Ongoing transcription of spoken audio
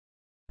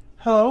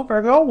Hello,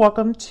 Virgo.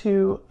 Welcome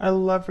to a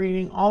love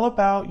reading all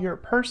about your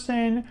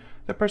person,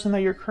 the person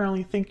that you're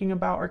currently thinking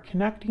about or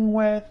connecting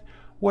with.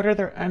 What are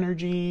their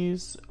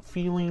energies,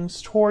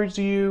 feelings towards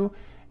you,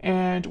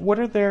 and what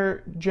are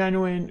their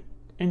genuine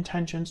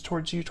intentions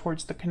towards you,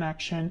 towards the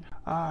connection.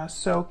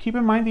 So keep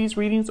in mind these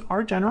readings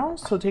are general,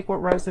 so take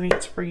what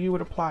resonates for you,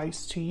 what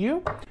applies to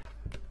you.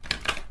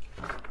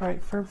 All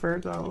right, for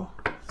Virgo,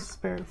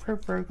 Spirit for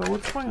Virgo,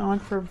 what's going on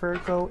for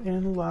Virgo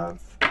in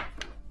love?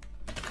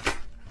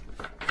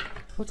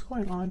 What's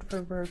going on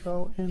for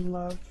Virgo in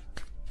love?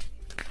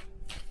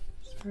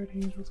 Spirit,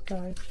 angels,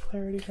 guides,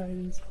 clarity,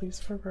 guidance, please,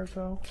 for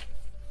Virgo.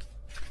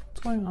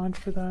 What's going on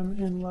for them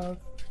in love?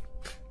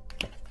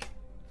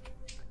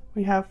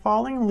 We have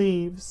falling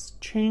leaves,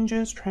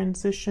 changes,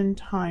 transition,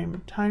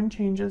 time. Time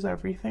changes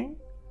everything.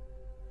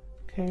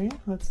 Okay,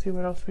 let's see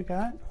what else we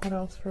got. What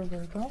else for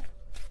Virgo?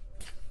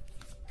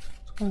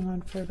 What's going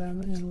on for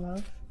them in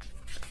love?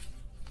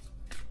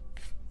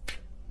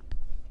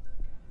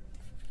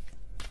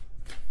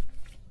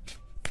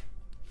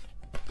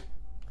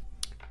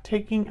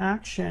 Taking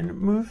action,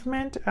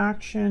 movement,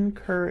 action,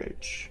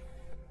 courage.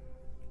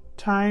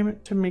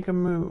 Time to make a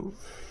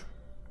move.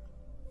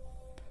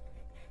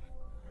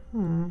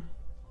 I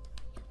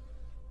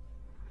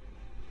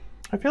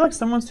feel like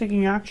someone's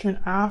taking action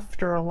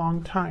after a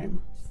long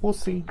time. We'll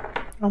see.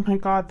 Oh my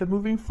God, the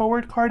moving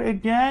forward card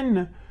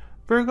again.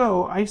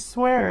 Virgo, I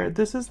swear,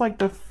 this is like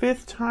the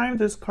 5th time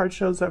this card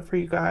shows up for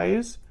you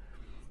guys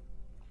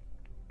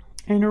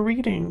in a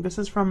reading. This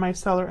is from my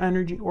Stellar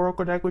Energy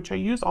Oracle deck, which I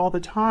use all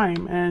the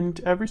time, and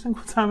every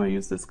single time I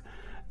use this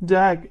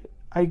deck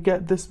I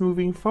get this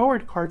moving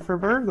forward card for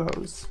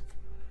Virgos.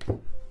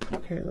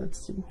 Okay,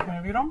 let's see.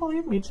 If you don't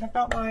believe me, check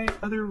out my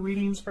other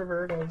readings for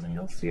Virgos and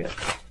you'll see it.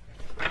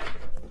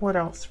 What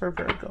else for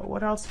Virgo?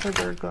 What else for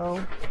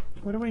Virgo?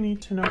 What do we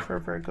need to know for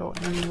Virgo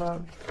in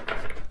love?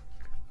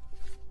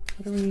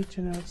 What do we need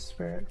to know,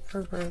 Spirit,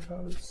 for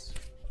Virgos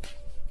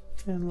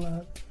in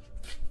love?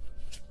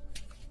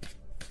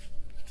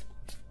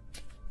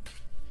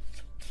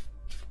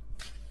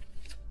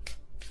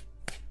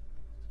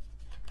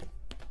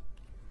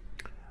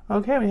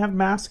 Okay, we have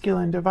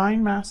masculine,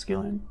 divine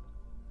masculine.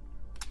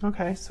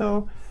 Okay,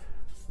 so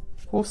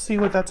we'll see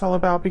what that's all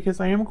about, because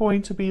I am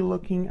going to be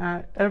looking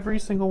at every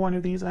single one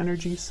of these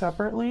energies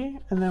separately,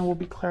 and then we'll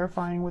be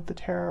clarifying with the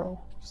tarot.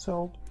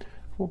 So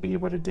we'll be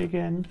able to dig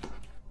in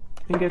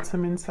and get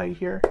some insight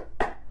here.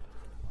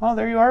 Oh,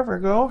 there you are,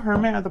 Virgo.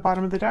 Hermit at the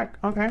bottom of the deck.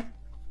 Okay.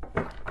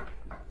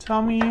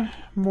 Tell me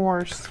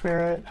more,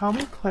 Spirit. Help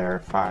me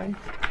clarify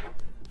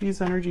these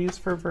energies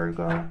for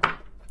Virgo.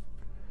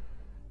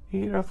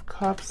 8 of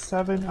Cups,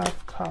 7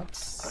 of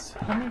Cups.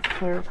 Let me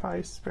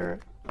clarify,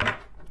 Spirit.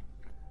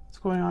 What's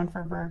going on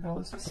for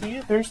Virgos?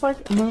 See, there's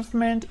like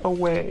movement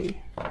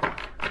away,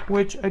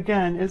 which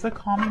again is a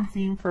common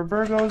theme for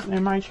Virgos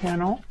in my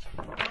channel.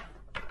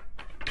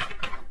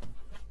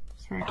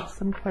 Sorry, get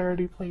some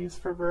clarity, please,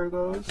 for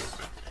Virgos.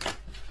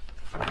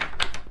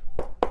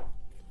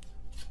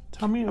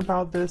 Tell me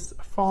about this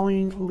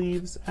falling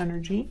leaves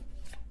energy.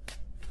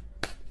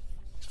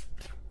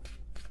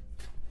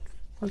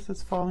 What's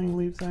this falling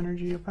leaves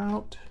energy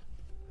about?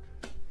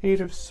 8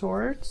 of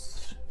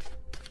Swords.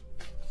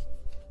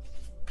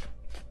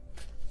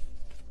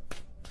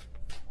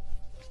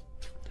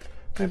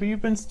 Maybe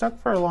you've been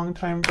stuck for a long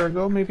time,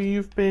 Virgo. Maybe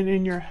you've been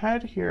in your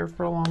head here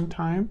for a long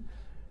time.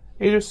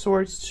 8 of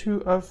Swords,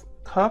 2 of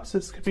Cups.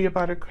 This could be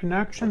about a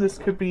connection. This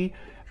could be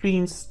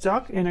being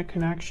stuck in a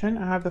connection.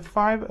 I have the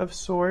 5 of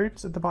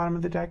Swords at the bottom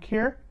of the deck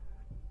here.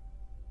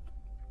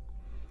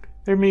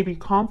 There may be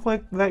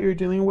conflict that you're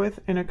dealing with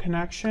in a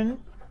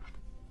connection.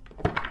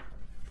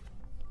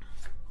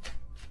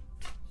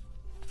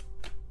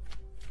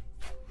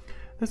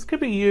 This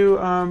could be you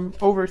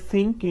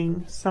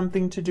overthinking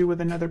something to do with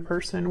another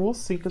person. We'll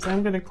see, because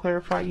I'm going to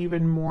clarify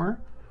even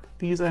more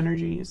these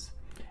energies.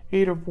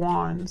 8 of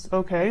Wands.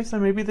 Okay, so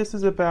maybe this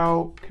is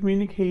about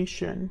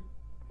communication.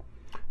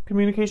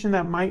 Communication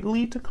that might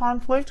lead to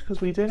conflict, because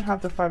we did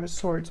have the 5 of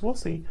Swords. We'll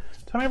see.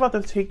 Tell me about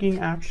the taking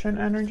action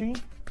energy.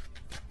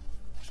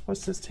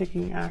 What's this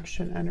taking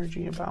action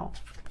energy about?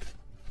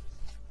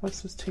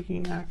 What's this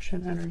taking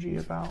action energy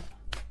about?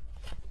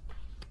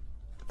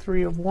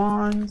 3 of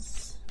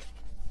Wands.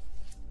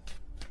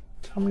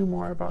 Tell me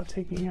more about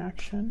taking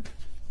action.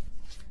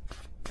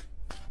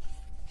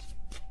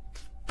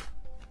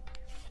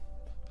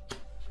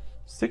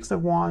 6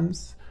 of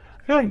Wands.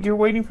 I feel like you're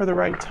waiting for the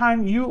right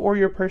time. You or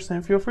your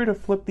person. Feel free to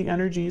flip the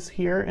energies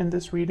here in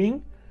this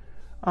reading,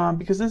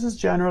 because this is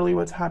generally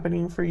what's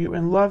happening for you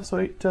in love. So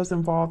it does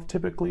involve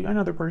typically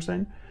another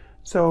person.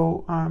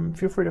 So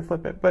feel free to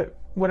flip it. But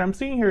what I'm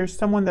seeing here is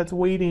someone that's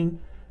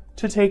waiting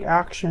to take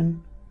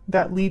action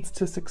that leads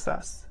to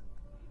success.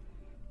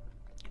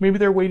 Maybe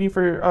they're waiting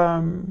for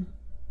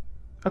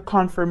a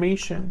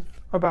confirmation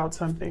about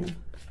something.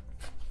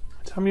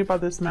 Tell me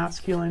about this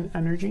masculine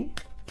energy.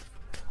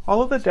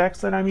 All of the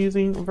decks that I'm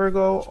using,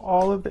 Virgo,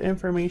 all of the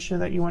information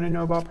that you want to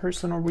know about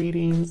personal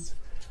readings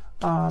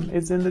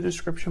is in the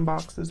description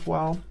box as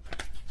well.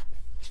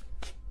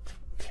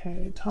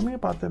 Okay, tell me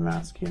about the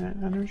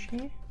masculine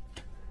energy.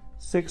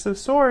 Six of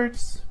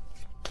Swords.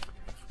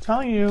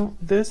 Telling you,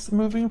 this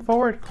moving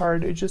forward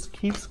card, it just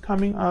keeps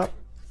coming up.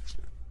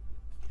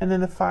 And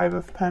then the Five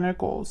of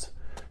Pentacles.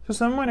 So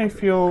someone I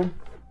feel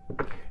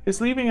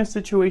is leaving a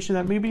situation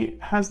that maybe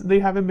they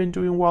haven't been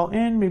doing well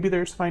in. Maybe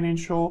there's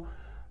financial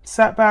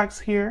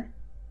setbacks here.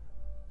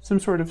 Some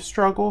sort of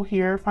struggle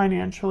here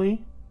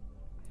financially.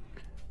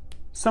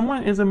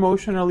 Someone is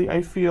emotionally,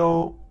 I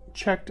feel,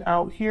 checked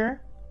out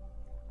here.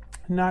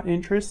 Not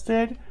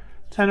interested.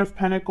 Ten of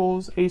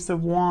Pentacles, Ace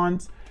of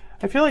Wands.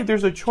 I feel like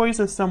there's a choice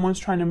that someone's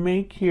trying to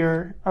make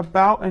here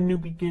about a new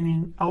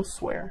beginning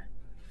elsewhere.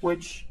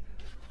 Which,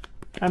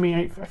 I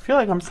mean, I feel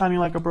like I'm sounding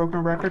like a broken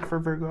record for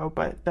Virgo,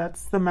 but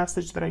that's the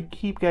message that I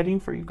keep getting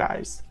for you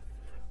guys.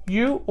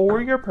 You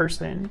or your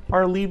person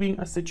are leaving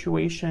a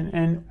situation,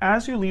 and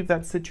as you leave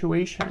that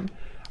situation,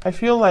 I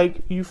feel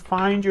like you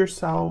find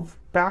yourself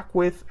back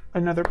with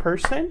another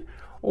person,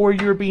 or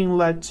you're being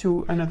led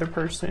to another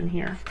person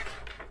here.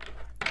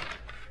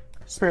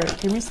 Spirit,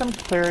 give me some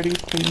clarity,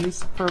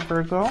 please, for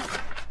Virgo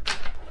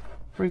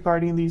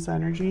regarding these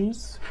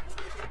energies.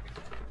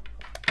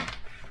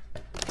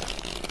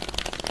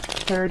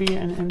 Clarity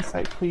and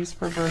insight, please,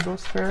 for Virgo,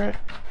 Spirit.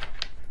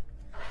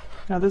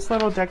 Now, this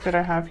little deck that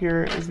I have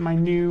here is my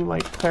new,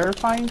 like,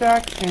 clarifying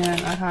deck, and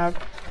I have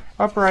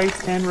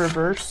uprights and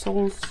reverse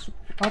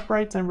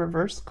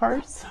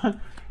cards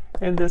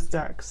in this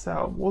deck.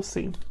 So we'll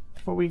see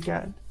what we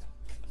get.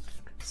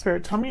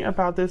 Spirit, tell me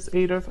about this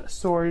Eight of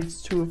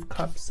Swords, Two of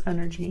Cups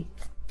energy.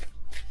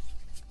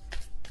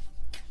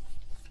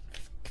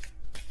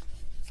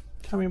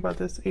 Tell me about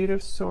this Eight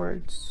of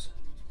Swords,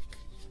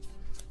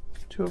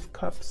 Two of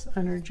Cups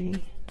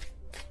energy.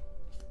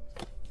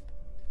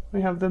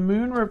 We have the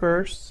Moon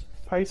reverse,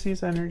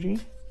 Pisces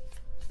energy.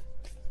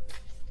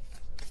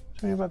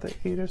 Tell me about the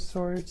Eight of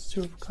Swords,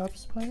 Two of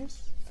Cups,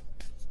 please.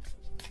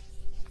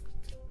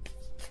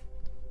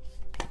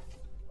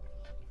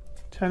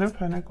 Ten of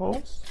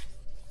Pentacles.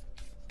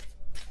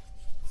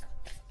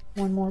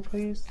 One more,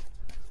 please,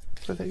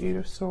 for the Eight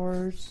of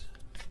Swords,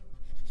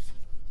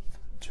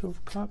 Two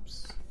of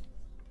Cups,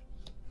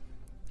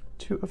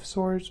 Two of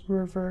Swords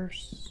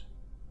reverse,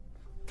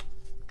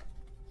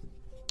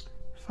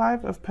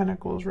 Five of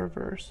Pentacles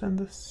reverse, and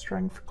the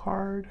Strength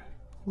card,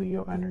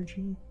 Leo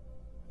energy.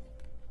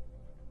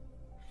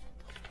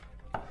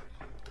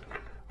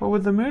 But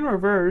with the Moon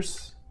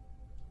reverse,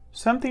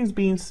 something's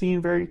being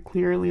seen very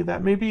clearly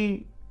that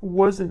maybe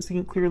wasn't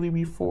seen clearly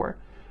before.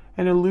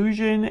 An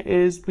illusion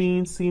is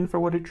being seen for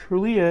what it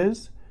truly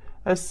is.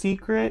 A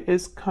secret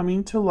is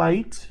coming to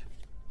light.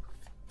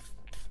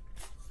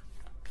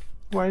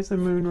 Why is the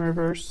Moon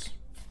reverse?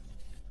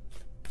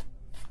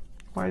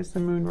 Why is the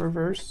Moon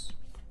reverse?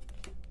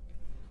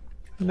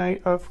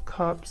 Knight of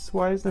Cups.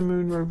 Why is the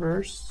Moon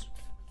reverse?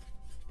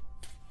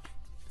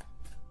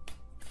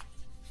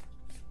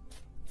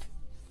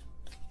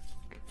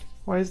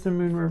 Why is the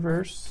Moon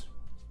reverse?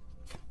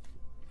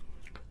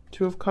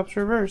 Two of Cups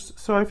reverse.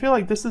 So I feel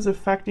like this is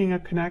affecting a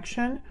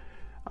connection.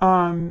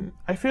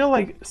 I feel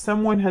like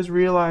someone has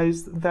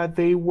realized that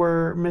they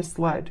were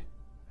misled.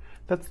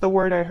 That's the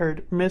word I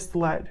heard,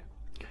 misled.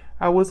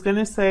 I was going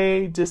to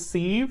say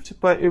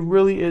deceived, but it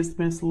really is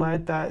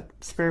misled that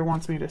Spirit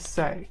wants me to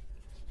say.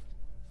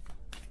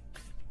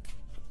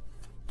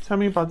 Tell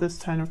me about this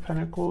Ten of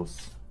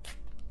Pentacles.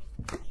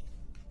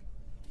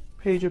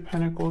 Page of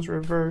Pentacles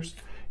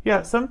reversed.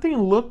 Yeah, something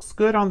looks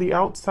good on the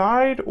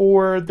outside,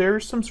 or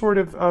there's some sort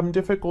of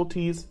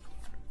difficulties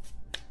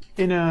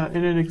in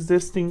an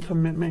existing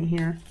commitment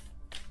here.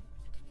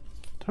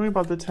 Tell me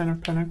about the Ten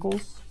of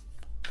Pentacles.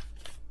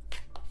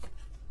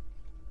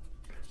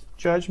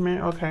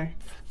 Judgment. Okay,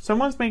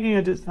 someone's making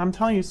I'm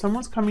telling you,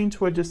 someone's coming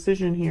to a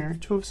decision here.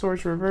 Two of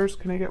Swords reverse.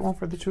 Can I get one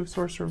for the Two of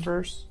Swords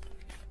reverse?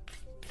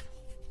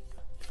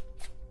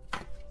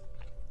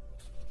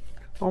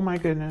 Oh my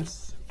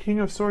goodness. King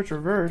of Swords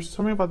reverse.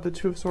 Tell me about the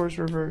Two of Swords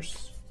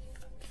reverse.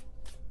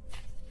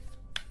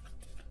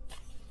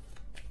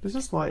 This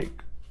is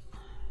like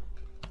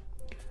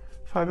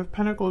Five of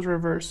Pentacles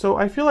reverse. So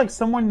I feel like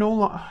someone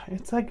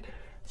it's like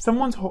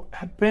someone's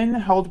been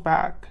held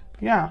back.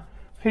 Yeah.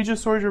 Page of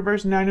Swords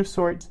reverse, Nine of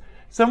Swords.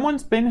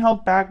 Someone's been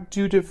held back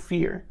due to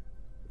fear.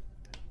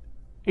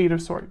 Eight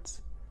of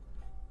Swords.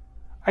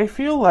 I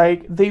feel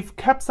like they've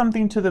kept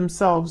something to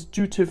themselves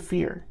due to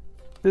fear.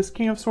 This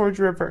King of Swords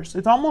reverse.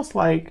 It's almost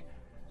like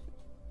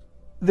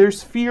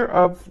there's fear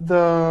of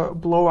the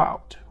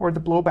blowout or the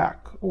blowback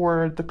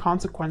or the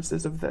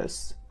consequences of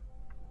this.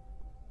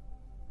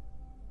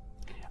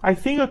 I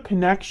think a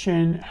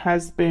connection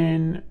has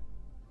been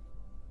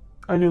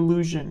an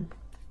illusion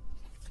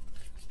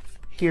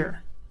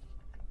here.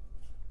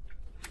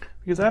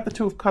 Because I have the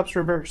Two of Cups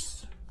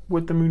reverse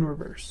with the Moon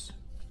reverse.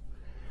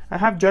 I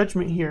have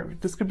Judgment here.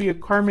 This could be a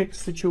karmic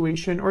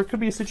situation, or it could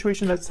be a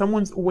situation that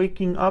someone's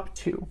waking up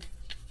to.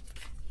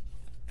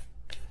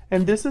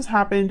 And this has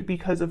happened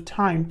because of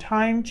time.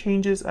 Time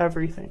changes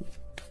everything.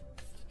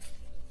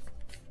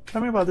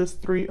 Tell me about this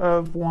Three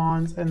of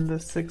Wands and the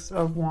Six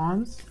of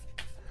Wands.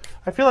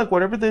 I feel like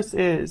whatever this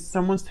is,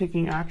 someone's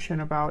taking action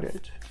about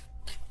it.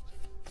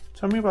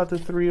 Tell me about the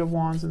Three of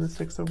Wands and the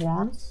Six of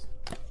Wands.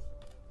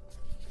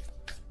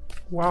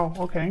 Wow,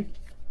 okay.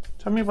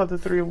 Tell me about the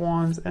Three of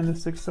Wands and the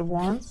Six of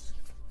Wands.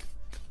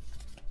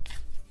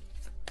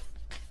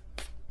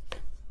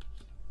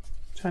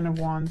 Ten of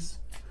Wands.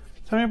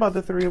 Tell me about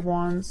the Three of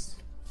Wands.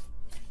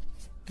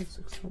 The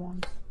Six of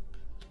Wands.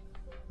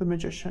 The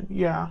Magician.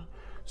 Yeah.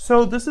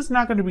 So this is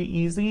not going to be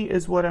easy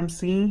is what I'm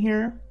seeing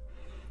here.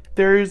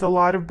 There is a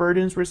lot of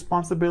burdens,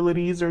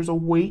 responsibilities. There's a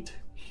weight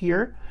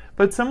here.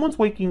 But someone's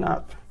waking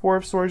up. Four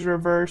of Swords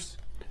reverse.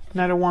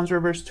 Knight of Wands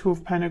reverse. Two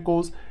of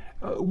Pentacles.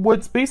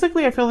 What's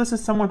basically, I feel this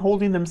is someone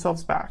holding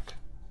themselves back.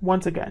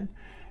 Once again.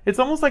 It's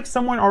almost like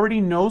someone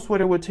already knows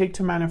what it would take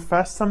to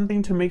manifest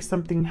something, to make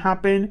something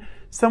happen.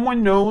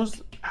 Someone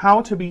knows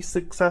how to be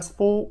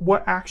successful,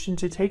 what action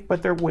to take,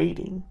 but they're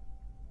waiting.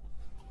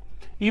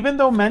 Even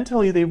though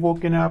mentally they've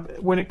woken up,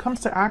 when it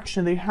comes to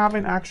action, they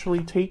haven't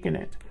actually taken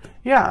it.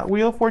 Yeah,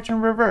 Wheel of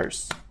Fortune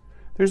reverse.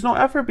 There's no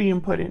effort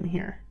being put in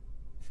here.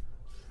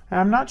 And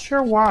I'm not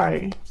sure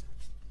why.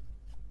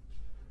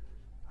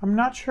 I'm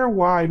not sure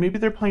why. Maybe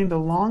they're playing the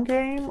long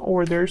game,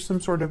 or there's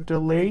some sort of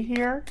delay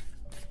here.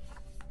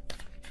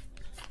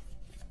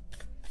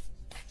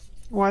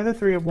 Why the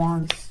Three of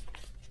Wands?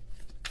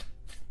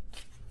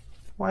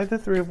 Why the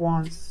Three of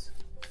Wands?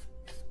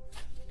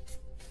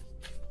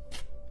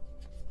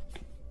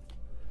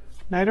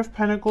 Knight of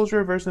Pentacles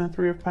reverse and the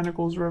Three of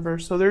Pentacles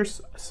reverse. So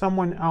there's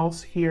someone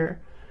else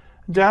here.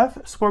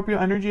 Death, Scorpio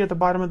energy at the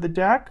bottom of the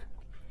deck.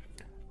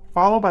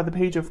 Followed by the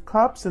Page of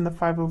Cups and the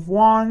Five of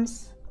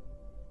Wands.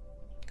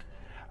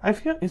 I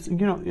feel it's, you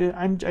know,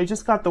 I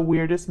just got the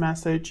weirdest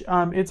message.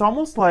 It's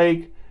almost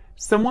like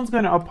someone's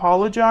going to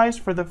apologize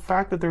for the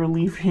fact that they're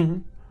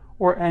leaving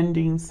or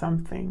ending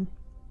something.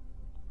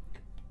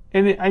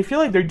 And I feel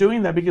like they're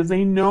doing that because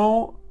they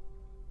know,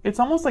 it's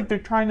almost like they're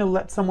trying to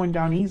let someone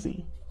down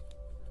easy.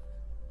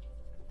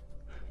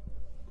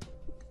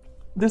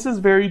 This is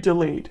very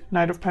delayed.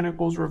 Knight of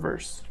Pentacles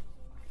reverse.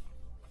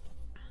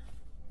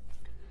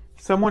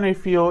 Someone I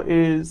feel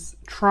is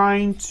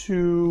trying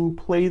to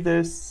play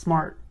this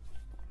smart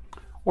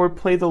or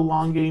play the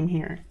long game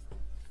here.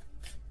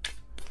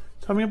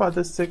 Tell me about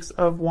the Six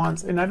of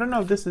Wands. And I don't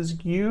know if this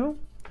is you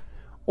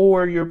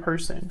or your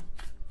person.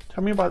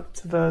 Tell me about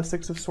the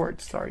Six of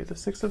Swords. Sorry, the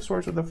Six of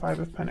Swords or the Five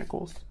of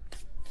Pentacles.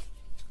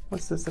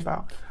 What's this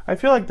about? I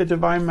feel like the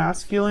Divine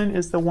Masculine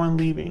is the one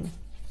leaving.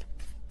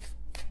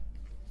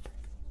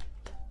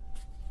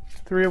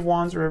 Three of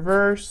Wands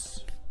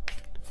reverse.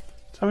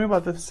 Tell me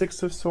about the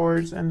Six of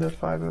Swords and the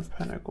Five of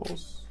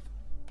Pentacles.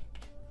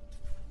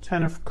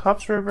 Ten of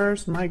Cups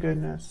reverse. My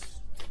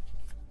goodness.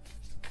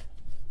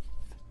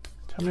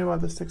 Tell me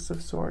about the Six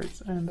of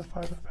Swords and the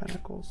Five of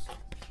Pentacles.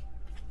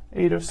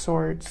 Eight of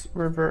Swords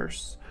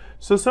reverse.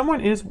 So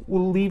someone is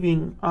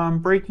leaving,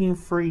 breaking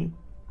free.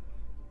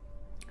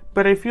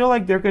 But I feel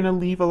like they're going to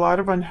leave a lot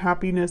of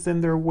unhappiness in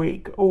their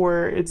wake,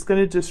 or it's going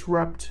to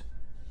disrupt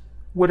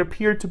what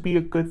appeared to be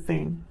a good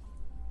thing.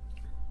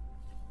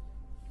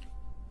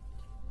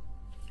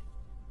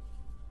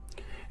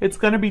 It's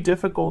going to be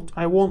difficult.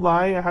 I won't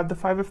lie. I have the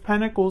Five of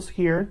Pentacles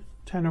here.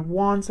 Ten of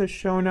Wands has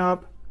shown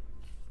up.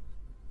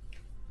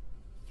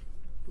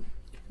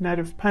 Knight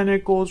of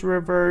Pentacles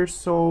reverse.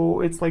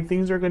 So it's like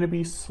things are going to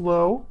be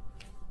slow.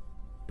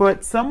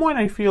 But someone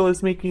I feel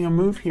is making a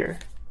move here.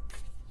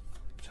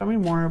 Tell me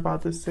more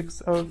about the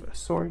Six of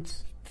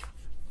Swords.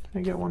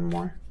 Can I get one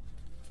more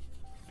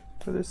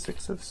for the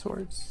Six of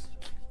Swords?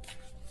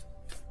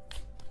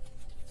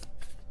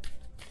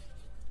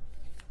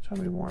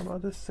 Tell me more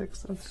about the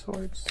Six of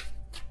Swords.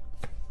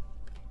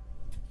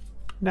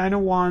 Nine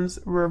of Wands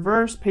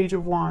reverse, Page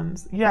of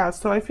Wands. Yeah,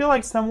 so I feel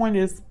like someone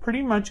is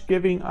pretty much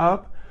giving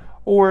up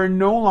or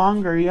no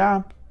longer,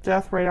 yeah,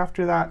 death right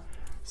after that.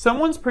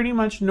 Someone's pretty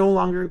much no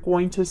longer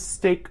going to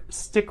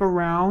stick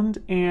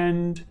around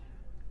and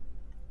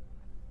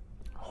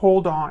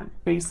hold on,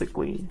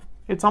 basically.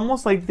 It's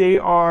almost like they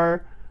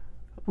are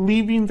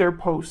leaving their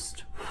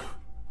post.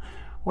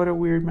 What a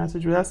weird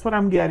message, but that's what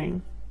I'm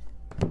getting.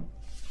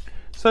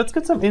 So let's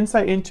get some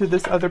insight into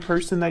this other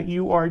person that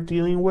you are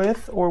dealing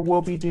with or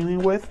will be dealing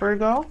with,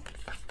 Virgo.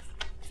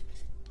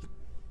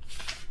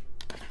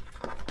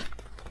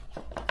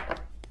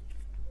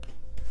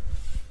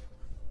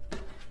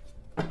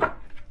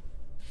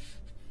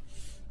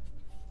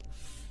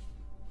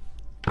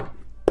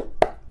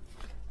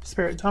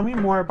 Spirit, tell me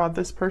more about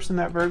this person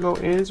that Virgo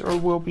is or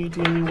will be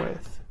dealing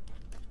with.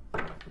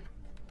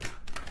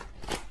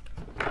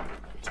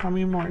 Tell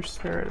me more,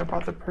 Spirit,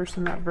 about the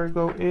person that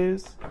Virgo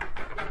is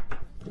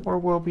or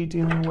will be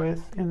dealing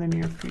with in the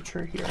near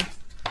future here.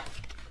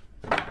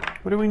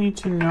 What do we need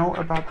to know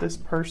about this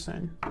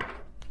person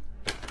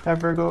that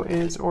Virgo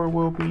is or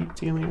will be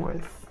dealing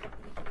with?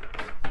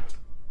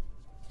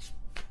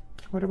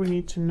 What do we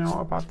need to know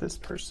about this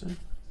person?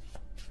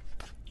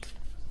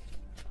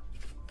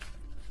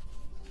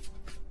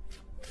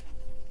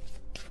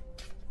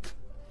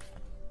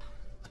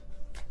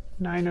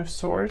 Nine of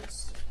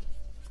Swords.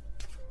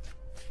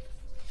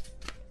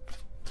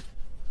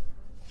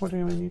 What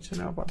do we need to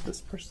know about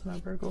this person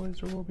that Virgo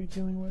is or will be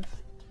dealing with?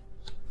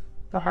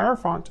 The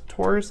Hierophant,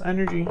 Taurus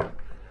energy.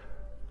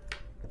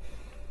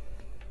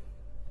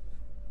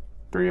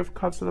 Three of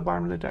Cups at the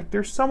bottom of the deck.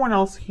 There's someone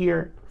else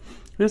here.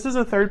 This is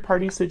a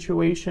third-party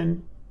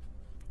situation.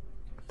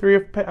 Three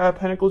of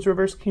Pentacles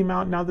reverse came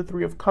out. Now the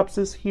Three of Cups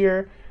is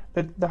here.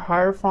 The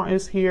Hierophant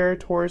is here.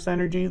 Taurus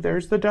energy.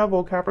 There's the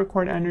Devil,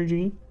 Capricorn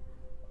energy.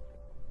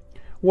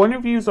 One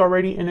of you is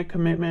already in a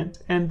commitment,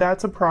 and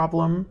that's a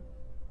problem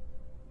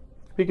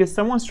because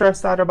someone's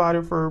stressed out about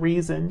it for a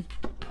reason.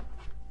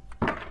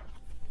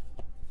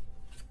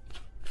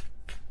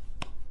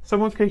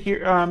 Someone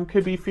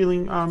could be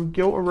feeling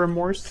guilt or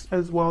remorse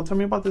as well. Tell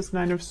me about this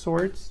Nine of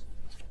Swords.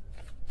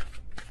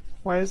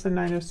 Why is the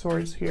Nine of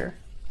Swords here?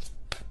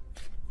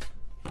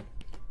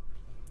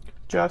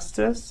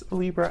 Justice,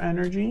 Libra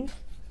energy.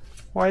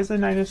 Why is the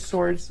Nine of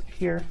Swords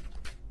here?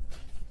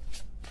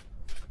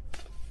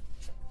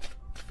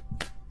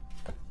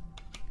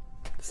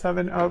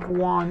 Seven of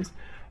Wands.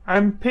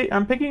 I'm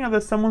picking up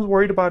that someone's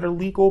worried about a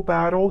legal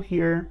battle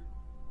here.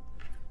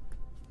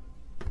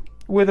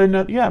 With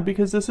another, yeah,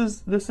 because this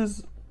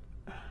is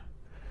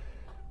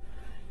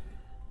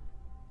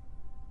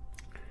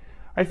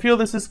I feel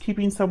this is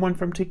keeping someone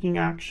from taking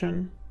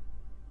action.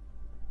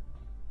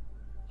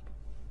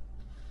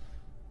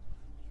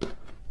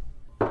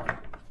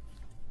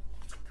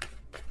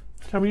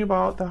 Tell me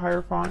about the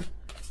Hierophant.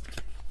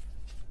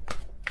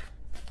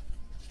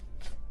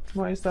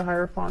 Why is the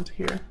Hierophant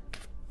here?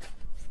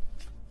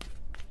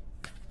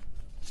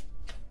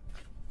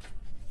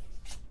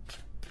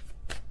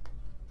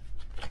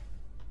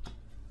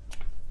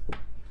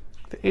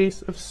 The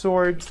Ace of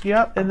Swords.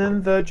 Yep. And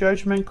then the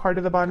Judgment card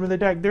at the bottom of the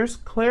deck. There's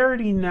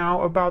clarity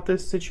now about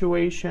this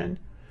situation.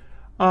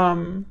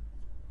 Your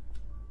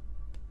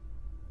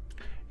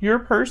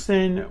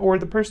person or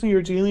the person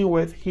you're dealing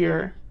with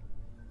here,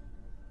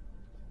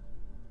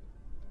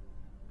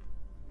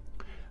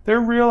 they're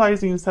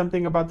realizing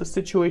something about the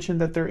situation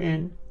that they're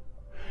in.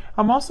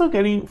 I'm also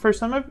getting, for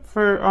some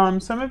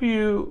of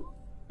you,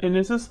 and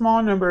it's a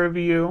small number of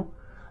you,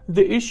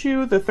 the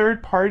issue, the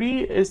third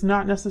party, is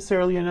not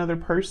necessarily another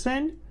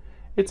person.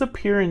 It's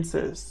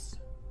appearances.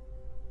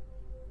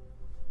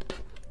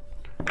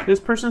 This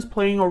person's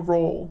playing a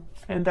role,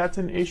 and that's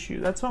an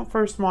issue. That's not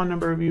for a small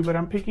number of you, but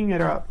I'm picking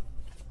it up.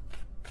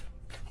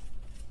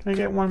 Can I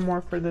get one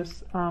more for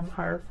this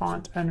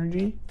Hierophant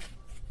energy?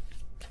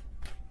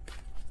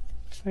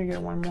 Can I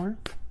get one more?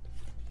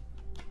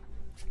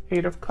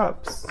 Eight of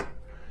Cups.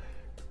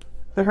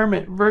 The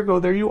Hermit. Virgo,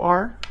 there you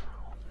are.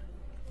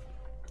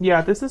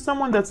 Yeah, this is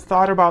someone that's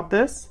thought about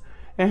this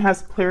and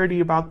has clarity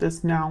about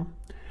this now.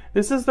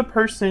 This is the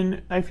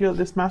person, I feel,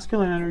 this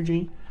masculine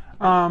energy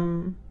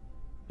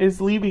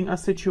is leaving a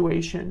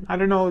situation. I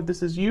don't know if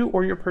this is you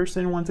or your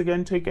person. Once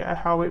again, take it at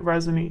how it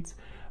resonates.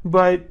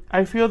 But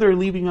I feel they're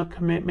leaving a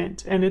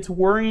commitment, and it's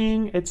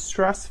worrying, it's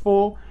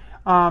stressful.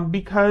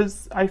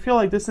 Because I feel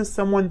like this is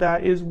someone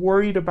that is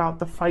worried about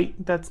the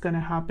fight that's going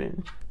to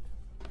happen.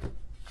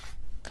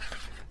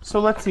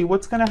 So let's see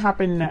what's going to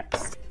happen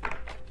next.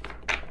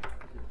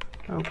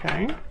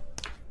 Okay.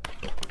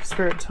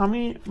 Spirit, tell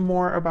me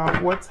more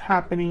about what's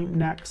happening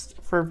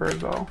next for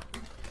Virgo.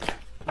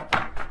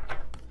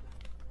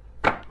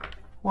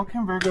 What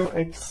can Virgo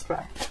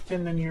expect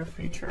in the near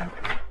future?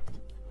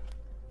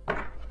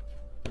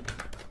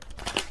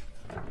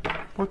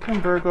 What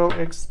can Virgo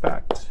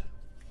expect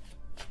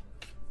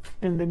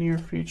in the near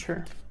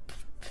future?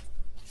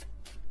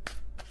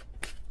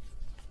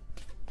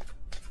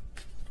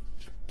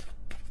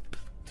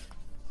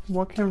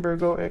 What can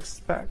Virgo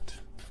expect?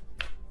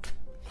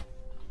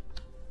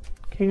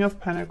 King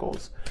of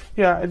Pentacles.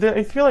 Yeah,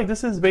 I feel like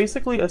this is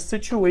basically a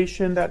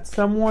situation that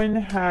someone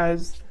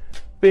has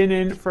been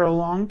in for a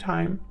long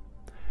time,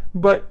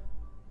 but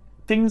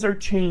things are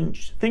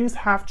changed. Things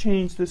have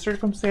changed. The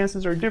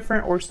circumstances are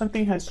different, or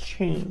something has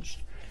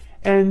changed.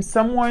 And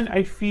someone,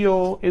 I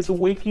feel, is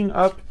waking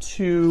up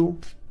to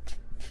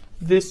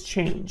this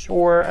change,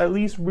 or at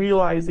least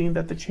realizing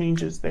that the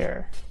change is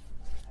there.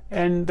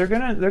 And they're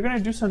gonna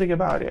do something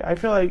about it. I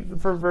feel like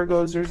for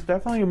Virgos, there's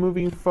definitely a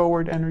moving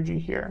forward energy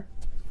here.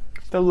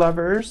 The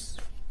Lovers,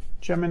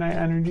 Gemini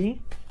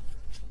energy.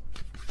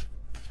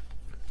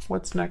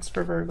 What's next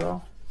for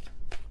Virgo?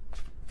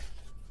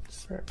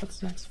 Spirit,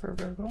 what's next for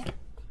Virgo?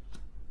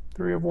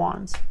 Three of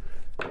Wands.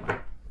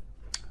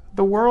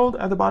 The World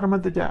at the bottom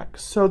of the deck.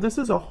 So this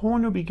is a whole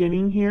new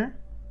beginning here.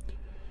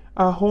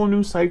 A whole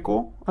new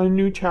cycle, a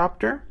new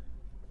chapter.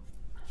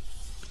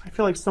 I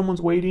feel like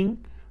someone's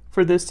waiting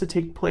for this to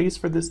take place,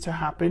 for this to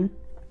happen.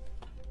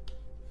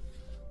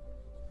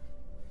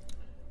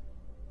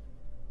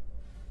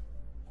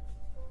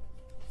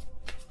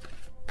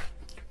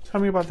 Tell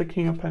me about the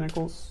King of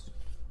Pentacles.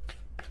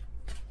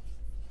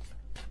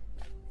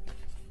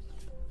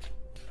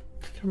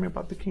 Tell me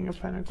about the King of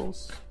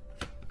Pentacles.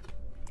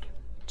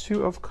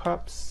 Two of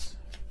Cups.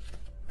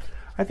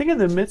 I think in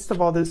the midst of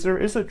all this, there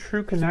is a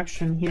true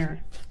connection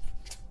here.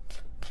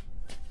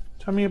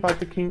 Tell me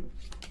about the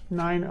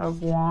Nine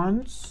of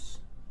Wands.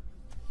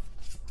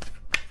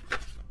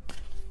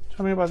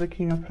 Tell me about the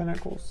King of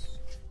Pentacles.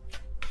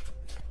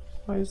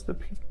 Why is the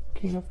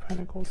King of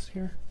Pentacles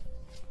here?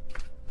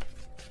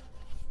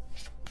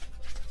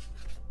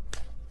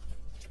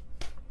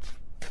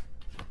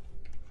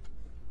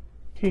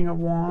 King of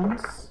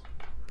Wands.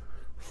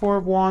 Four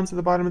of Wands at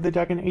the bottom of the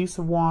deck and Ace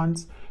of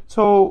Wands.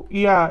 So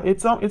yeah,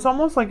 it's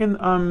almost like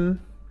an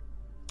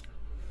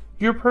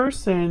your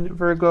person,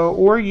 Virgo,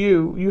 or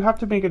you have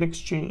to make an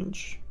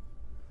exchange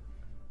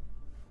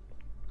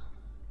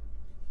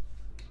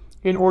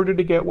in order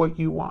to get what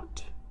you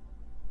want.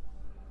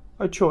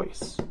 A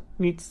choice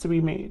needs to be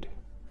made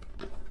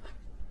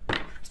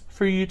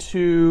for you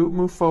to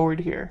move forward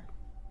here.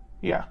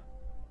 Yeah.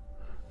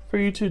 For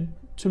you to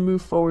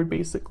move forward,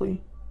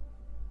 basically.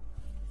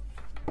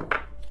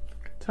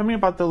 Tell me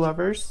about the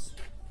Lovers.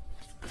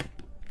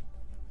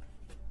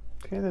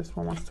 Okay, this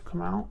one wants to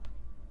come out.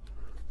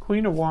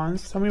 Queen of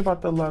Wands. Tell me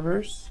about the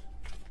Lovers.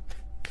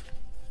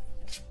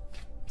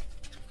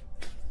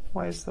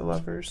 Why is the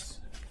Lovers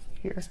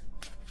here?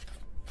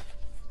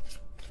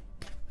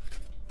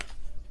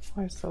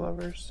 Why is the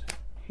Lovers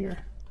here?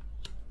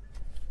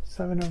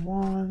 Seven of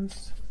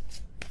Wands.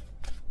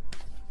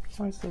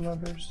 Why is the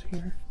Lovers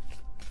here?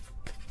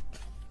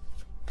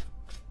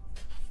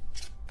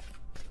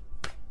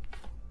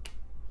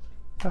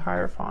 The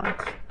Hierophant.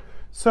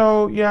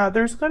 So yeah,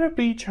 there's going to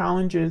be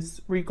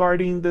challenges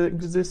regarding the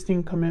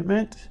existing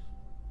commitment.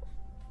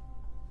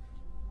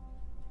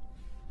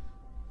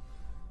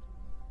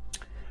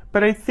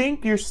 But I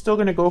think you're still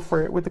going to go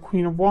for it with the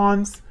Queen of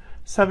Wands,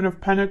 Seven of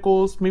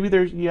Pentacles. Maybe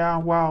there's, yeah,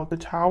 wow, the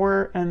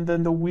Tower and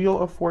then the Wheel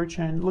of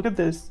Fortune. Look at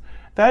this.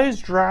 That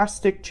is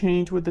drastic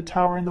change with the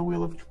Tower and the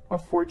Wheel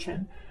of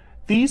Fortune.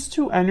 These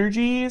two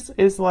energies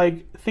is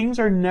like things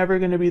are never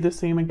going to be the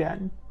same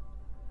again.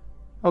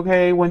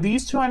 Okay, when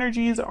these two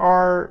energies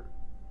are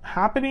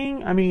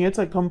happening, I mean, it's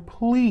a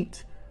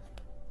complete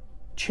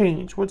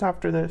change. What's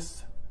after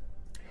this?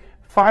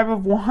 Five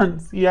of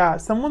Wands. Yeah,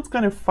 someone's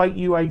going to fight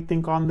you, I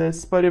think, on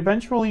this, but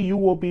eventually you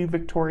will be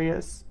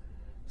victorious.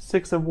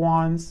 Six of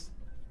Wands,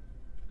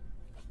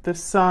 the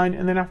Sun,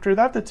 and then after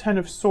that, the Ten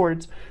of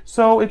Swords.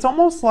 So it's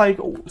almost like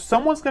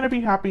someone's going to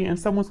be happy and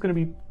someone's going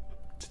to be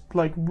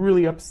like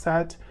really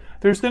upset.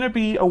 There's going to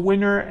be a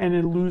winner and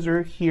a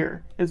loser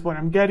here, is what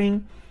I'm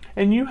getting.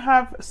 And you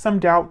have some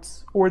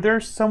doubts, or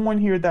there's someone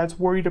here that's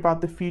worried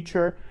about the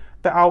future,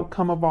 the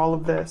outcome of all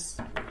of this,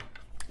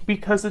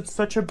 because it's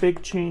such a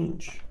big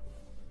change.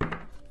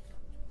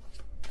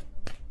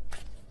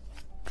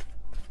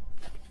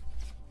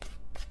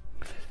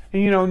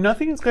 And, you know,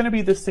 nothing's going to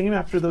be the same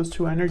after those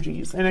two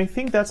energies. And I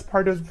think that's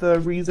part of the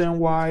reason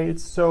why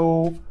it's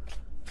so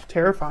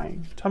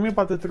terrifying. Tell me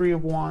about the Three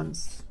of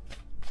Wands.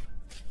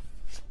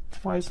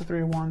 Why is the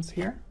Three of Wands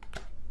here?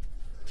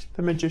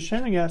 The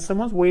Magician. Yeah,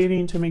 someone's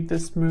waiting to make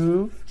this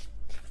move.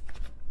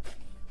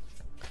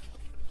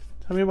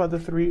 Tell me about the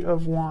Three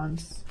of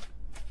Wands.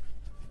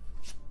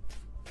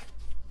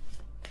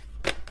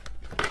 If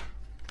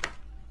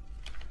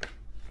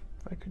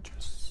I could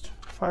just...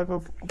 Five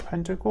of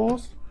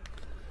Pentacles.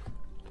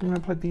 I'm going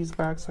to put these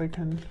back so I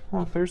can...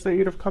 Oh, there's the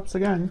Eight of Cups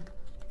again.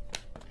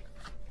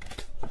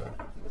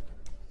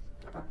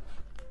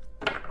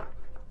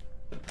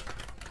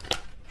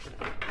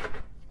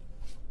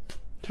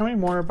 Tell me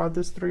more about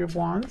this Three of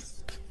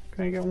Wands.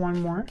 Can I get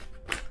one more?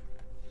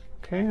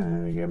 Okay,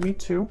 get me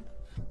two.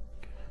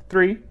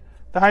 Three.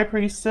 The High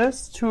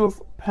Priestess, Two of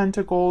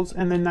Pentacles,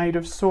 and the Knight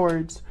of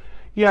Swords.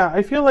 Yeah,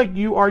 I feel like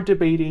you are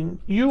debating.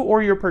 You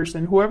or your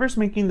person, whoever's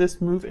making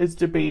this move, is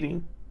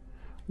debating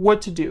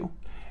what to do.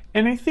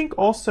 And I think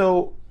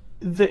also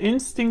the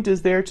instinct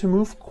is there to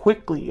move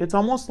quickly. It's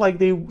almost like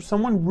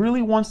someone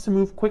really wants to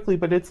move quickly,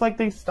 but it's like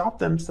they stop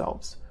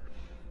themselves.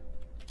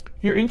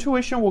 Your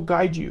intuition will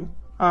guide you.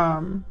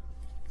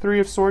 Three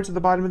of Swords at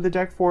the bottom of the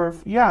deck. Four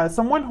of... Yeah,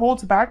 someone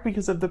holds back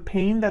because of the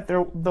pain that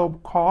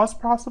they'll cause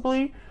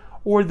possibly,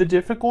 or the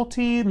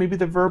difficulty, maybe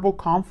the verbal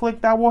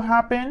conflict that will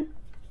happen.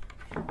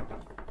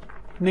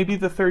 Maybe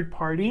the third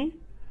party.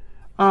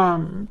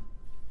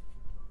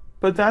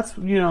 But that's,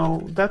 you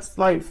know, that's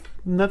life.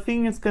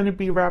 Nothing is going to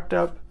be wrapped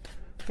up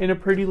in a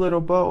pretty little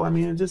bow. I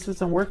mean, it just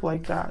doesn't work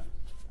like that.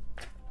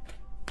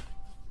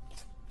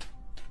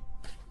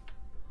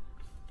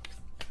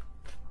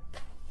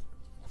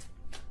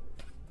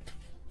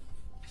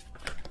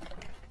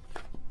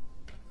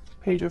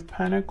 Page of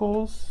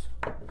Pentacles.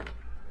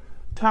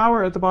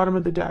 Tower at the bottom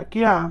of the deck.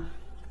 Yeah.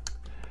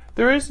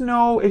 There is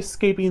no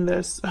escaping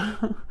this.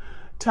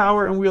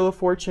 Tower and Wheel of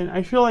Fortune.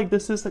 I feel like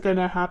this is going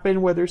to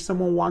happen whether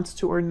someone wants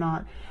to or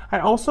not. I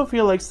also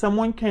feel like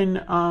someone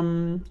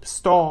can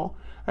stall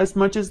as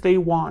much as they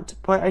want,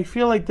 but I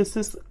feel like this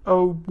is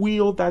a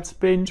wheel that's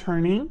been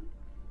turning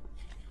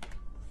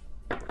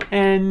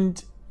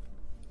and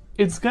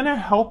it's going to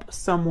help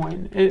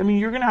someone. I mean,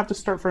 you're going to have to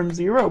start from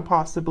zero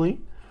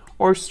possibly,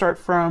 or start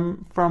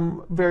from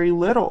very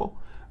little,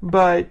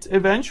 but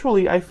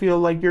eventually I feel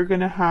like you're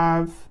going to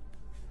have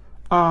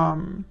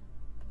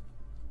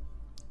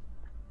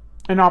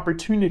an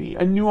opportunity,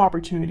 a new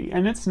opportunity,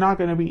 and it's not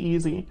going to be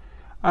easy.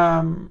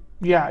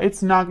 Yeah,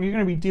 it's not. You're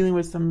going to be dealing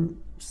with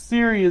some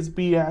serious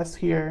BS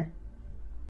here.